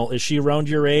personal, is she around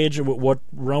your age?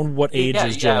 Around what age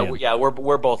is Jillian? Yeah,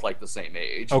 we're both like the same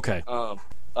age. Okay.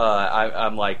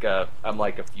 I'm like a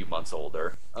few months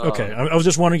older. Okay, I was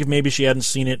just wondering if maybe she hadn't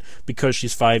seen it because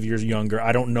she's 5 years younger.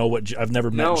 I don't know I've never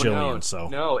met Jillian, so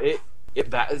no, it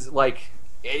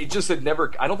just had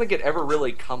never. I don't think it ever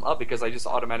really come up because I just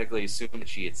automatically assumed that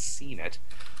she had seen it,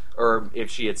 or if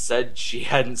she had said she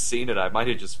hadn't seen it, I might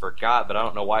have just forgot. But I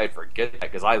don't know why I'd forget that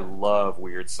because I love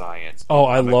Weird Science. Oh,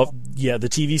 the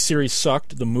TV series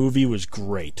sucked. The movie was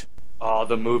great. Oh,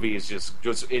 the movie is just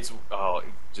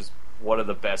one of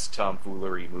the best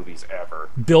tomfoolery movies ever.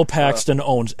 Bill Paxton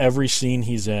owns every scene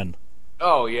he's in.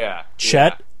 Oh yeah,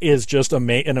 Chet is just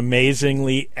an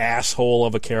amazingly asshole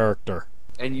of a character.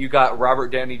 And you got Robert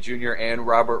Downey Jr. and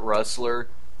Robert Russler,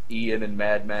 Ian and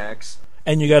Mad Max.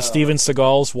 And you got Steven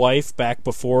Seagal's wife back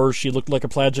before she looked like a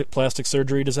plastic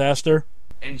surgery disaster.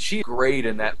 And she's great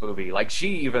in that movie.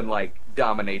 She even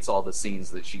dominates all the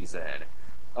scenes that she's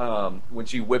in. When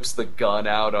she whips the gun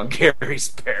out on Gary's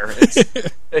parents.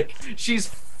 She's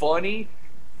funny,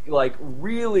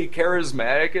 really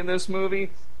charismatic in this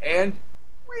movie, and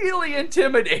really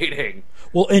intimidating.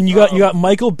 Well, and you got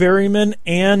Michael Berryman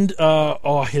and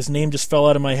his name just fell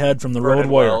out of my head from the Road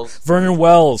Warrior. Vernon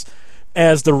Wells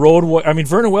as the Road Warrior. I mean,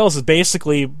 Vernon Wells is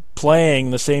basically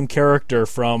playing the same character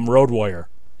from Road Warrior.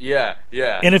 Yeah.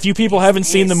 And if you people haven't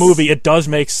seen the movie, it does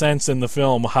make sense in the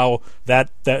film how that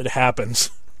happens.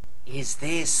 Is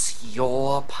this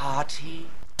your party?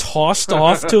 Tossed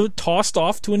off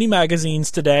to any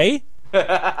magazines today.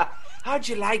 How'd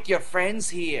you like your friends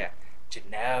here to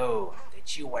know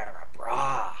that you wear a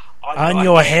bra on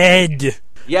your head?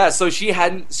 Yeah, so she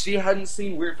hadn't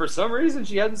seen Weird for some reason.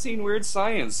 She hadn't seen Weird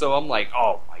Science, so I'm like,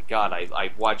 oh my god,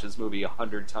 I watched this movie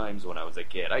 100 times when I was a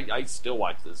kid. I still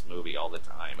watch this movie all the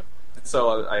time.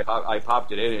 So I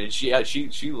popped it in, and she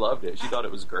loved it. She thought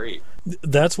it was great.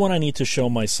 That's one I need to show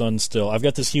my son still. I've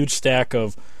got this huge stack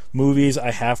of movies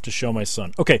I have to show my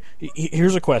son. Okay,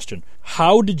 here's a question.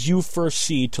 How did you first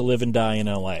see To Live and Die in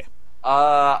L.A.?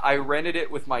 I rented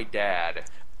it with my dad.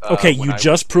 Okay, you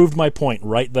just proved my point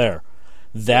right there.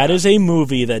 That is a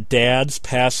movie that dads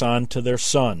pass on to their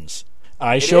sons.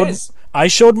 I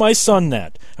showed my son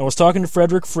that. I was talking to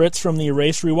Frederick Fritz from the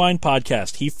Erase Rewind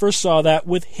podcast. He first saw that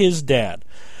with his dad.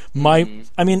 My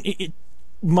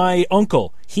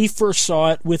uncle, he first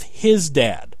saw it with his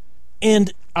dad.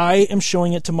 And I am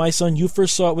showing it to my son. You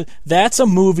first saw it with... That's a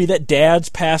movie that dads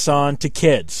pass on to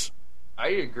kids. I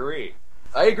agree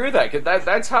with that, because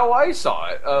that's how I saw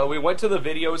it. We went to the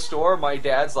video store. My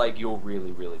dad's like, you'll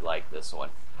really, really like this one.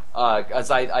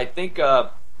 Because I think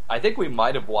we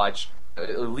might have watched,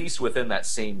 at least within that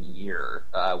same year,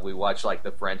 we watched like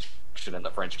The French and The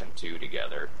Frenchman 2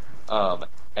 together.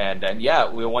 And then,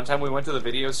 one time we went to the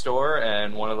video store,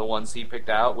 and one of the ones he picked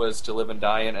out was To Live and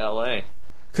Die in L.A.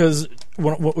 Because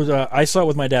I saw it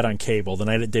with my dad on cable the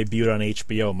night it debuted on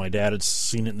HBO. My dad had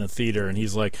seen it in the theater, and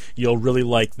he's like, "You'll really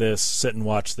like this. Sit and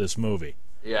watch this movie."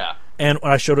 Yeah. And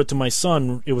when I showed it to my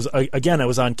son, it was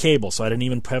on cable, so I didn't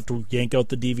even have to yank out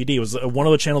the DVD. It was one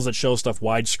of the channels that shows stuff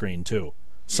widescreen too.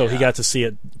 So he got to see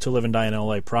it, To Live and Die in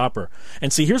L.A. proper.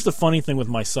 And see, here's the funny thing with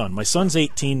my son. My son's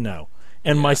 18 now,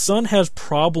 and my son has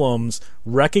problems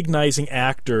recognizing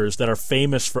actors that are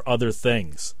famous for other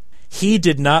things. He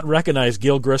did not recognize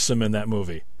Gil Grissom in that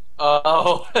movie.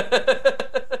 Oh.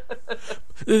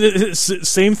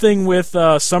 Same thing with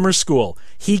Summer School.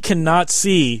 He cannot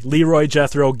see Leroy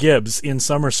Jethro Gibbs in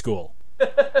Summer School.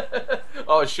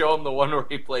 Oh, show him the one where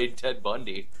he played Ted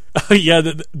Bundy. Yeah,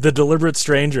 the Deliberate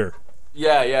Stranger.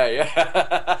 Yeah.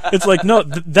 It's like, no,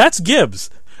 that's Gibbs.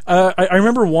 I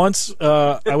remember once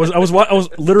I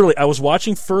was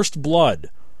watching First Blood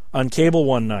on cable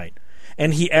one night,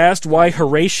 and he asked why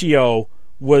Horatio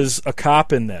was a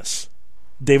cop in this.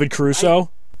 David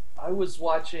Caruso? I was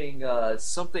watching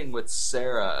something with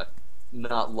Sarah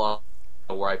not long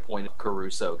ago where I pointed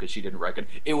Caruso because she didn't reckon.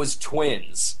 It was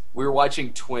Twins. We were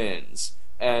watching Twins,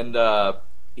 and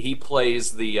he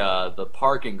plays the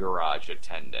parking garage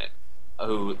attendant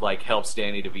who like helps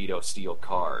Danny DeVito steal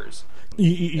cars.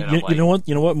 You know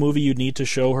what movie you need to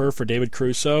show her for David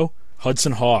Caruso?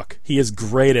 Hudson Hawk. He is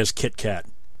great as Kit Kat.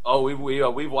 Oh,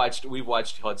 we've watched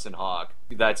Hudson Hawk.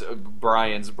 That's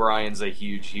Brian's a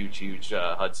huge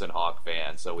Hudson Hawk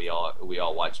fan. So we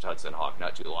all watched Hudson Hawk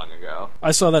not too long ago.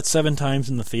 I saw that 7 times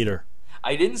in the theater.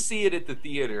 I didn't see it at the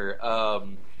theater.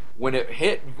 When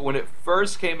it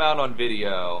first came out on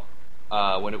video,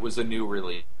 when it was a new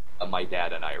release, my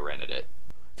dad and I rented it.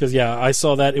 Because I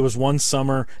saw that. It was one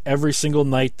summer. Every single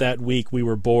night that week we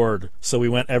were bored, so we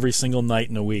went every single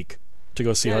night in a week to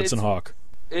go see Hudson Hawk.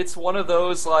 It's one of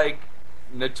those like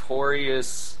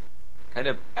notorious kind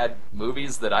of bad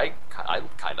movies that I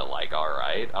kind of like. All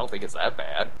right, I don't think it's that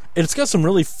bad. It's got some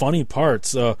really funny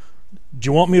parts. Do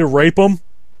you want me to rape him?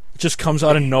 It just comes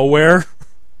out of nowhere.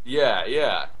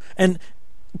 Yeah. And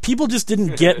people just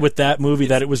didn't get with that movie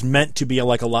that it was meant to be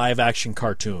like a live action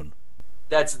cartoon.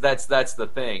 That's the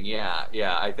thing. Yeah.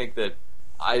 I think that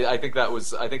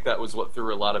was what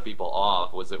threw a lot of people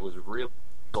off. Was it was really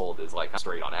sold as like a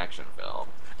straight on action film.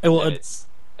 Well, it's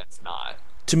not.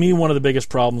 To me, one of the biggest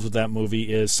problems with that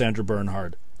movie is Sandra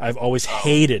Bernhard. I've always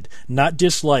hated, not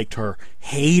disliked her,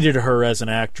 hated her as an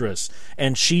actress.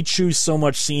 And she chews so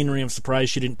much scenery, I'm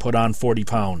surprised she didn't put on 40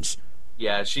 pounds.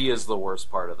 Yeah, she is the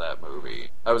worst part of that movie.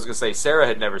 I was going to say, Sarah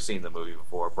had never seen the movie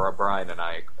before. Brian and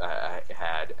I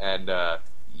had. And,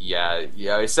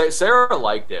 Sarah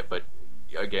liked it, but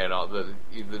again,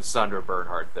 the Sandra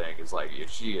Bernhard thing is like,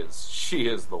 she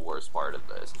is the worst part of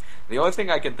this. The only thing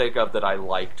I can think of that I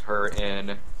liked her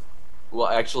in, well,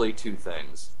 actually 2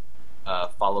 things.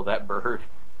 Follow That Bird.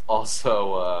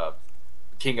 Also,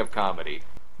 King of Comedy.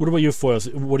 What about you, Foils?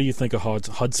 What do you think of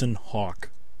Hudson Hawk?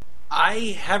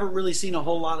 I haven't really seen a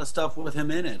whole lot of stuff with him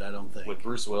in it, I don't think. With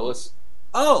Bruce Willis?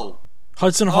 Oh!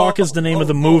 Hudson Hawk is the name of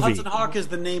the movie. Hudson Hawk is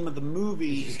the name of the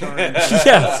movie starring...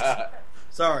 Yes!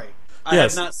 Sorry. I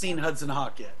have not seen Hudson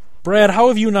Hawk yet. Brad, how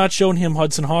have you not shown him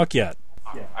Hudson Hawk yet?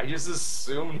 Yeah. I just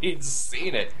assumed he'd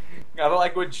seen it. Kind of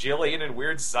like with Jillian in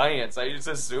Weird Science. I just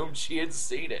assumed she had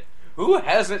seen it. Who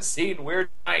hasn't seen Weird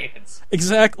Science?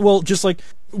 Exactly. Well, just like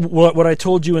what I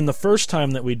told you in the first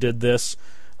time that we did this,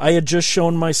 I had just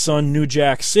shown my son New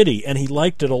Jack City, and he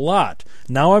liked it a lot.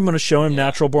 Now I'm going to show him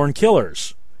Natural Born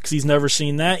Killers, because he's never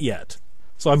seen that yet.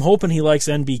 So I'm hoping he likes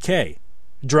NBK.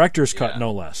 Director's cut,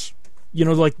 no less. You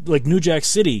know, like New Jack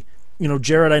City, you know,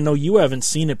 Jared, I know you haven't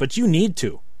seen it, but you need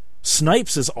to.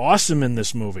 Snipes is awesome in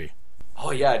this movie.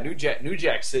 Oh yeah, New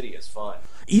Jack City is fun.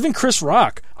 Even Chris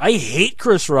Rock. I hate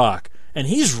Chris Rock, and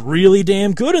he's really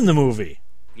damn good in the movie.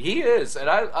 He is, and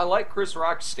I like Chris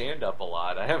Rock's stand-up a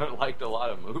lot. I haven't liked a lot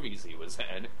of movies he was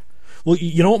in. Well,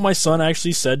 you know what my son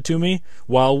actually said to me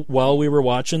while we were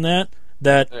watching that?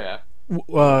 Yeah.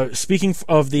 Speaking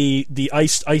of the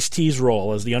Ice-T's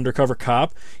role as the undercover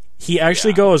cop, he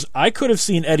actually goes, I could have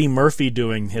seen Eddie Murphy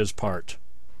doing his part.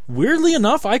 Weirdly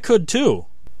enough, I could too.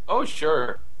 Oh,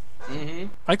 sure. Mm-hmm.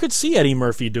 I could see Eddie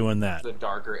Murphy doing that. The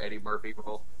darker Eddie Murphy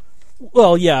role.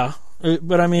 Well, yeah.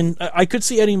 But I mean, I could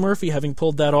see Eddie Murphy having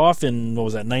pulled that off in, what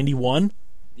was that, 91?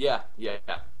 Yeah.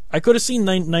 I could have seen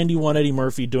 91 Eddie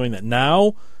Murphy doing that.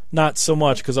 Now, not so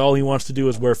much, because all he wants to do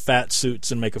is wear fat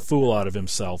suits and make a fool out of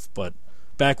himself. But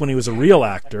back when he was a real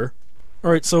actor.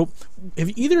 All right, so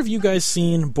have either of you guys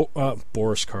seen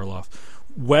Boris Karloff,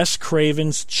 Wes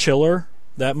Craven's Chiller?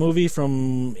 That movie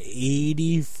from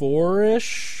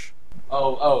 84-ish?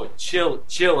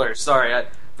 Chiller. Sorry,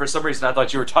 for some reason I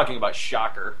thought you were talking about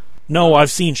Shocker. No,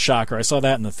 I've seen Shocker. I saw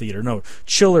that in the theater. No,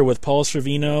 Chiller with Paul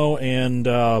Sorvino and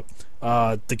the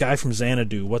guy from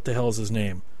Xanadu. What the hell is his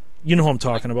name? You know who I'm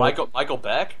talking about. Michael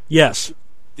Beck? Yes.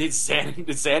 Did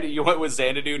Xanadu, you went with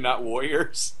Xanadu, not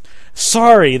Warriors?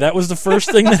 Sorry, that was the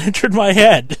first thing that entered my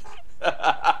head.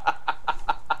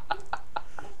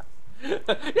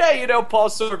 Yeah, Paul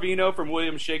Sorvino from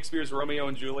William Shakespeare's Romeo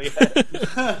and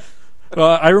Juliet.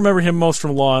 I remember him most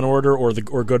from Law and Order or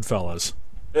Goodfellas.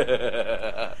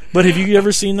 But have you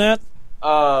ever seen that?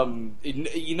 I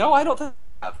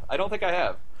don't think I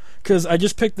have. Because I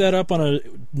just picked that up on a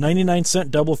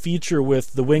 99-cent double feature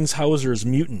with the Wings Hauser's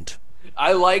Mutant.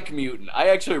 I like Mutant. I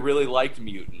actually really liked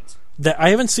Mutant. I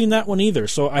haven't seen that one either,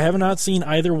 so I have not seen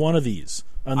either one of these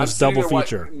on this double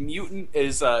feature. Mutant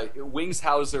is Wings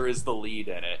Hauser is the lead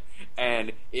in it,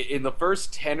 and in the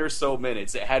first 10 or so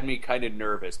minutes, it had me kind of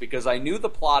nervous because I knew the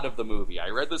plot of the movie. I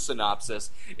read the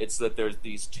synopsis. It's that there's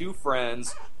these two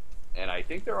friends, and I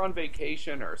think they're on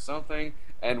vacation or something,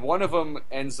 and one of them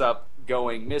ends up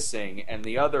going missing, and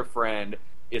the other friend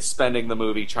is spending the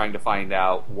movie trying to find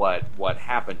out what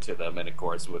happened to them, and of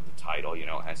course with the title, it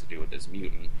has to do with this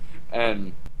mutant.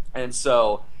 And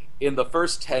so in the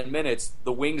first 10 minutes,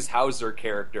 the Wings Hauser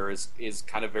character is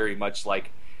kind of very much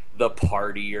like the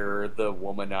partier, the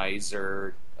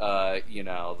womanizer,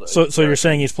 So you're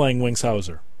saying he's playing Wings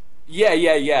Hauser?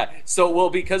 Yeah. So,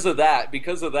 because of that,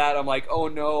 I'm like, oh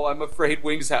no, I'm afraid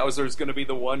Wings Hauser is going to be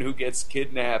the one who gets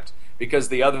kidnapped because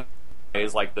the other guy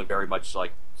is like the very much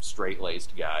like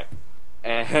straight-laced guy.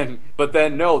 But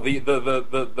then no,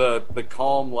 the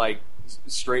calm, like,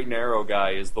 straight and narrow guy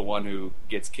is the one who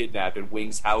gets kidnapped, and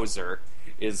Wings Hauser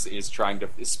is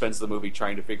spends the movie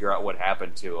trying to figure out what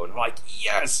happened to him. And I'm like,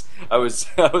 yes! I was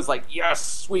like, yes,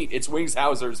 sweet, it's Wings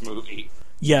Hauser's movie.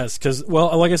 Yes, because,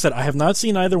 well, like I said, I have not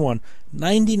seen either one.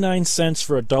 99 cents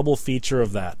for a double feature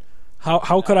of that.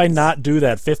 How could I not do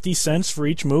that? 50 cents for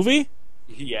each movie?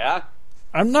 Yeah.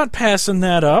 I'm not passing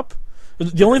that up.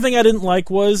 The only thing I didn't like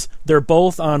was they're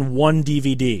both on one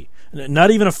DVD. Not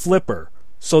even a flipper.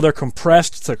 So they're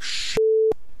compressed to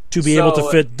be able to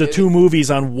fit the two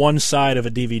movies on one side of a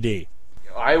DVD.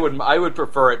 I would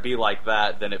prefer it be like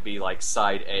that than it be like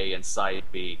side A and side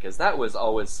B, because that was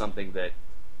always something that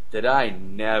I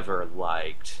never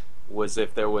liked, was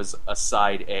if there was a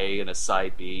side A and a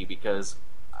side B, because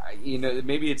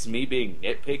maybe it's me being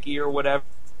nitpicky or whatever.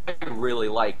 I really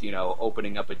liked,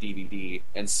 opening up a DVD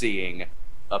and seeing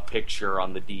a picture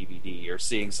on the DVD, or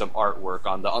seeing some artwork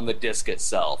on the disc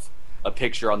itself. A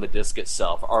picture on the disc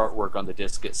itself, artwork on the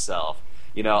disc itself.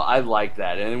 I like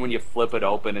that. And then when you flip it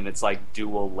open and it's like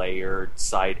dual layered,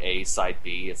 side A, side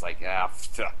B, it's like,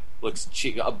 looks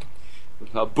cheap.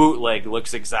 A bootleg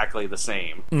looks exactly the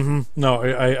same. Mm-hmm. No,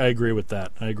 I agree with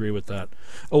that.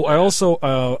 Oh, I also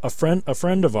a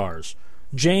friend of ours,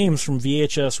 James from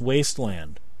VHS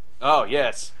Wasteland. Oh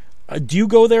yes. Do you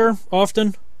go there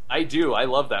often? I do. I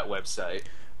love that website.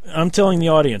 I'm telling the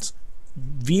audience,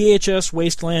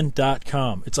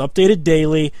 VHSWasteland.com. It's updated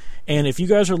daily, and if you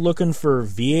guys are looking for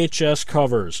VHS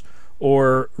covers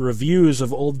or reviews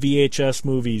of old VHS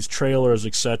movies, trailers,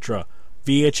 etc.,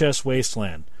 VHS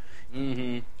Wasteland.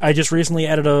 Mm-hmm. I just recently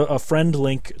added a friend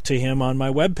link to him on my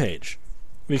webpage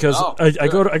because I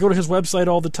go to his website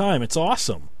all the time. It's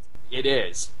awesome. It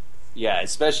is. Yeah,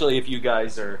 especially if you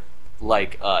guys are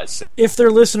like us. If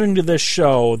they're listening to this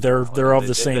show, they're of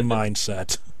the same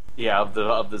mindset. Yeah,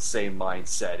 of the same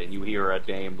mindset, and you hear a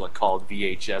name called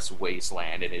VHS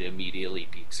Wasteland, and it immediately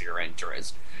piques your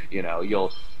interest.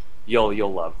 You'll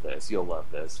love this. You'll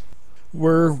love this.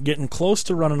 We're getting close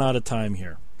to running out of time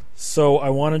here, so I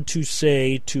wanted to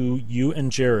say to you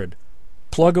and Jared,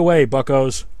 plug away,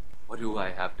 buckos. What do I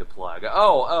have to plug?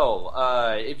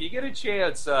 If you get a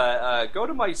chance, go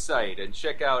to my site and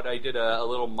check out. I did a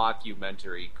little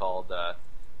mockumentary called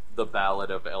The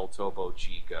Ballad of El Topo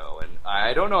Chico, and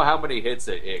I don't know how many hits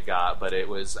it got, but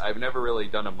I've never really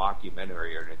done a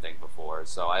mockumentary or anything before,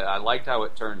 so I liked how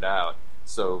it turned out.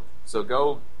 So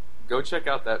go check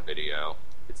out that video.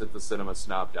 It's at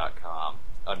thecinemasnob.com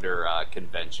under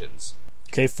conventions.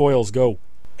 Okay, Foils, go.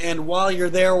 And while you're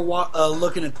there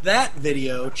looking at that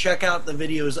video, check out the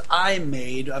videos I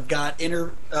made. I've got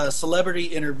celebrity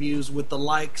interviews with the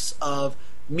likes of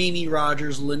Mimi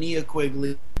Rogers, Linnea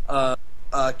Quigley,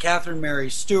 Catherine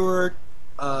Mary Stewart,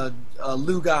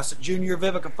 Lou Gossett Jr.,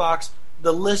 Vivica Fox.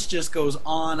 The list just goes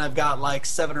on. I've got like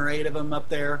 7 or 8 of them up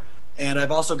there, and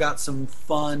I've also got some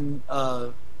fun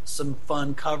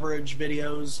coverage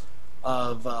videos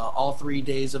of all 3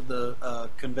 days of the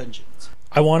conventions.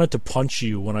 I wanted to punch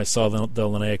you when I saw the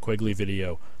Linnea Quigley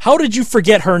video. How did you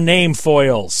forget her name,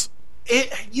 Foils?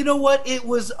 You know what? It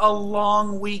was a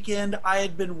long weekend. I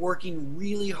had been working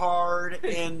really hard,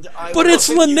 and But it's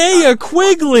Linnea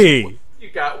Quigley. You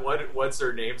got what's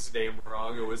her name's name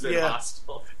wrong? It was in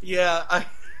Hostel. Yeah,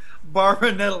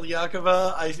 Barbara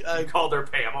Nedeljakova. I called her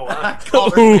Pamela. I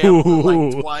called her Pamela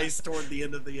like twice toward the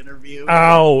end of the interview.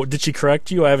 Ow! Did she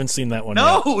correct you? I haven't seen that one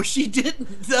yet. No, she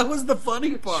didn't. That was the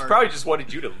funny part. She probably just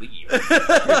wanted you to leave.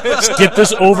 Let's get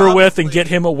this over with and get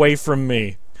him away from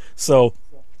me. So,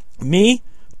 me,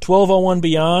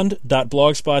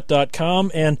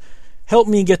 1201beyond.blogspot.com, and help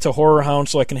me get to Horror Hound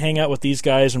so I can hang out with these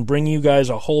guys and bring you guys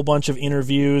a whole bunch of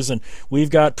interviews. And we've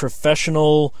got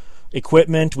professional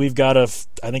equipment. We've got I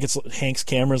think it's Hank's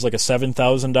cameras, like a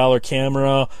 $7,000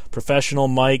 camera, professional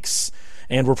mics,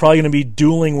 and we're probably going to be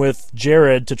dueling with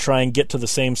Jared to try and get to the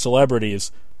same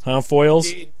celebrities. Huh,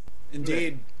 Foils?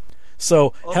 Indeed.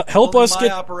 So help us my get...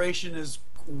 My operation is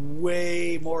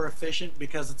way more efficient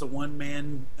because it's a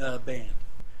one-man band.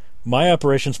 My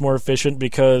operation's more efficient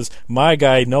because my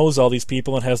guy knows all these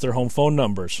people and has their home phone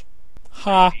numbers.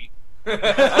 Ha!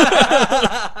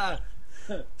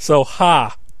 So,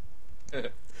 ha!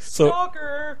 So,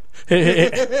 Stalker!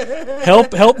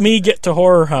 help me get to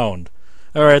Horror Hound.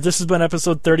 Alright, this has been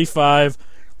episode 35.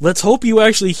 Let's hope you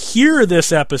actually hear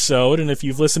this episode, and if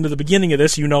you've listened to the beginning of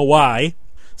this, you know why.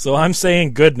 So I'm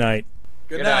saying good night.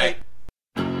 Good night.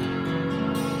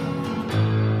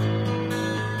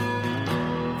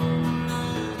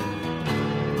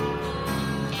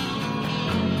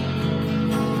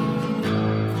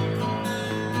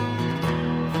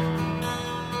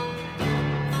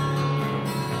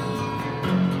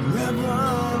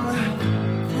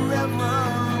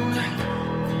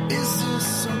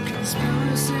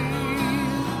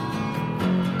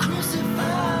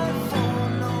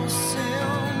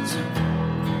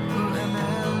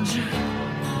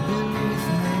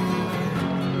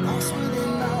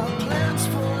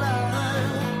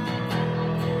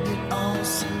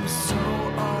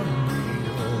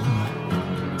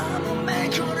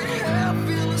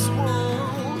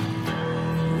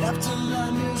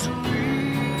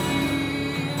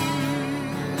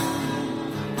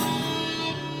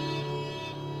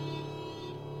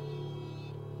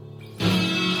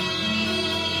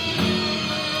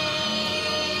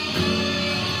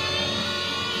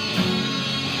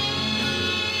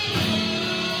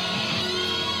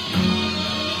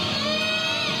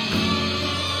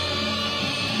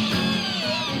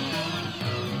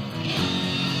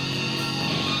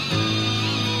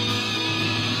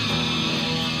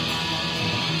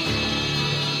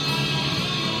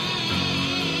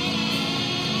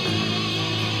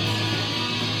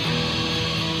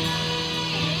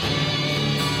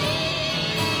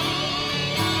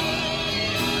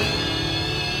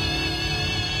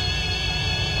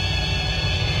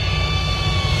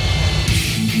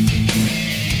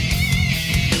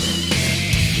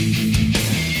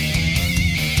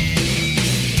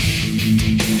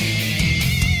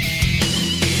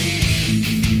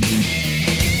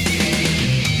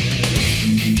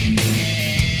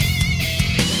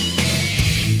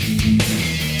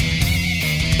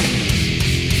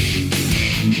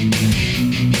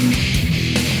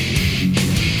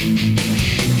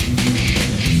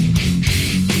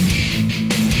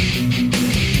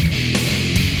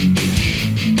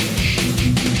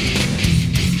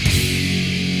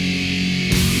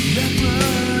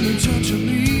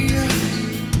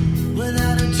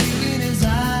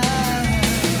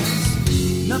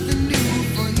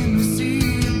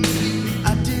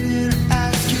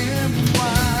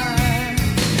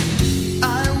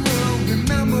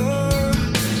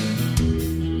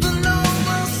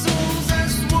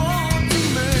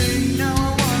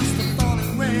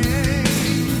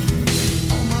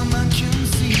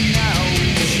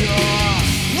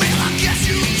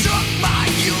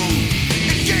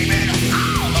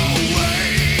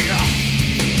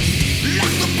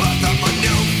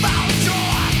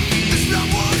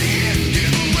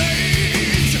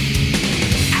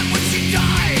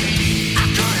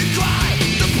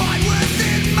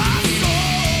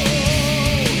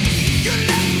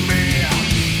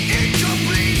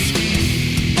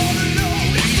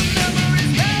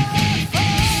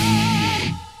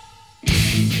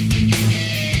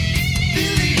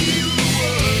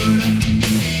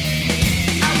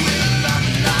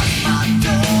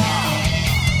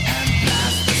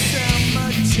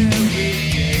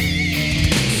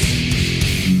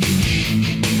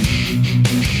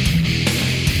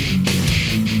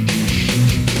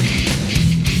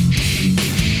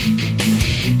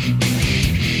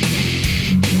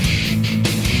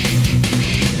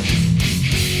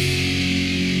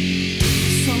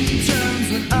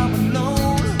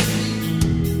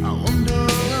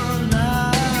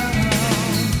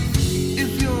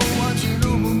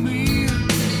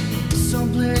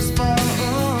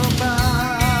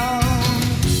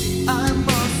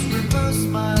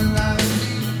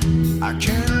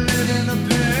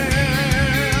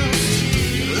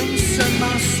 set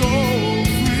my soul